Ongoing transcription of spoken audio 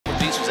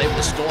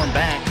to storm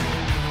back,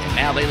 and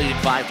now they lead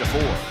it 5-4.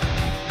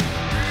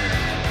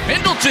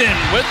 Pendleton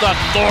with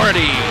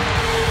authority.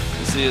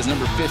 This is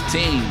number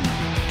 15,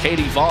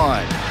 Katie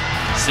Vaughn.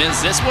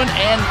 Sends this one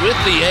and with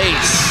the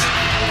ace.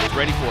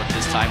 Ready for it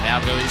this time.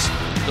 Now goes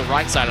to the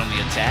right side on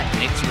the attack.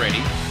 Nick's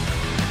ready.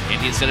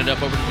 Indians set it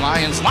up over to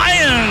Lyons.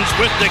 Lyons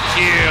with the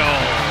kill.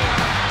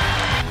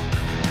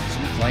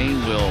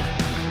 McLean will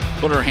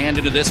put her hand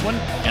into this one,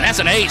 and that's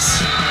an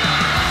ace.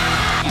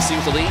 EC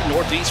with the lead,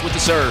 Northeast with the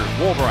serve.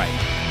 Woolbright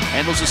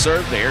handles the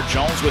serve there.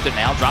 Jones with it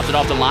now, drops it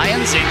off to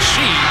Lyons, and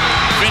she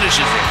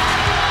finishes it.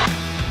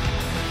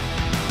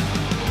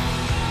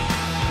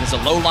 It's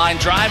a low line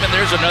drive, and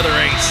there's another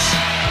ace.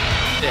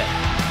 Yeah.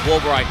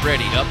 Woolbright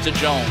ready, up to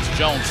Jones.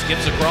 Jones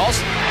skips across,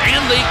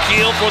 and they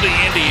kill for the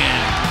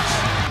Indians.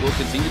 Will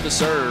continue to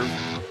serve.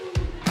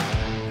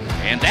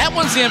 And that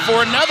one's in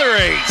for another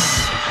ace.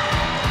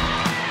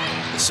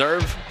 The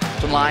serve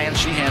to Lyons,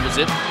 she handles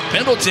it.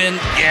 Pendleton,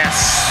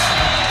 yes.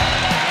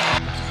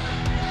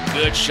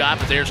 Good shot,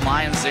 but there's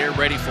Lyons there,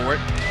 ready for it.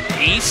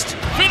 East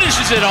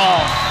finishes it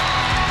off.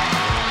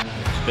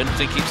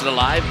 Pendleton keeps it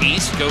alive.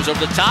 East goes over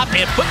the top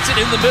and puts it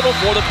in the middle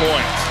for the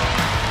point.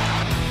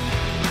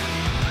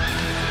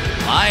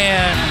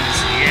 Lyons,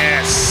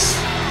 yes.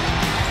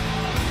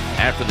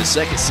 After the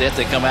second set,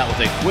 they come out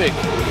with a quick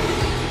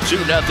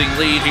 2-0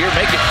 lead here.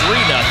 Make it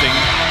 3-0.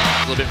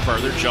 A little bit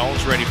further,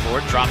 Jones ready for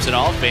it, drops it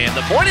off, and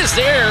the point is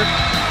there,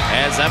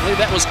 as I believe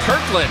that was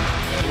Kirkland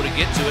able to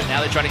get to it.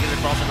 Now they try to get it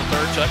across on the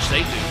third touch.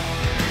 They do.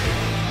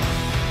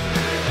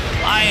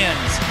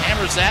 Lyons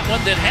hammers that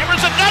one, then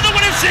hammers another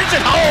one and sends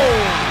it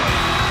home.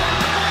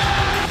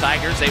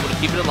 Tigers able to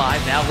keep it alive.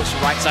 Now looks to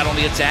the right side on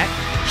the attack.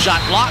 Shot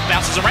blocked,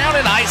 bounces around,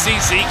 and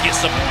ICC gets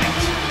the point.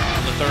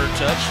 On the third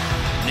touch,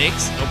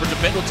 Nix over to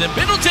Pendleton.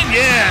 Pendleton,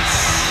 yes!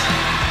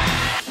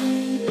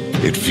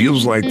 It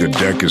feels like the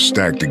deck is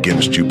stacked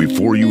against you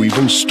before you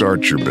even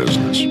start your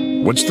business.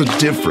 What's the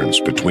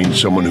difference between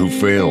someone who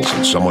fails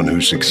and someone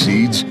who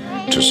succeeds?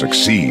 To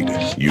succeed,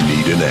 you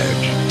need an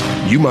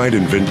edge. You might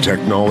invent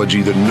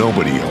technology that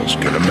nobody else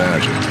can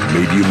imagine.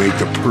 Maybe you make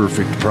the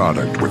perfect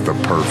product with the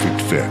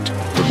perfect fit.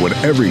 But what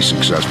every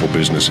successful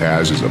business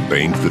has is a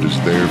bank that is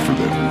there for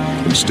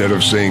them. Instead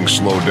of saying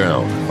slow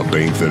down, a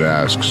bank that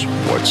asks,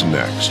 what's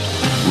next?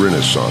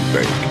 Renaissance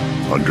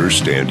Bank,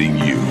 understanding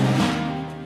you.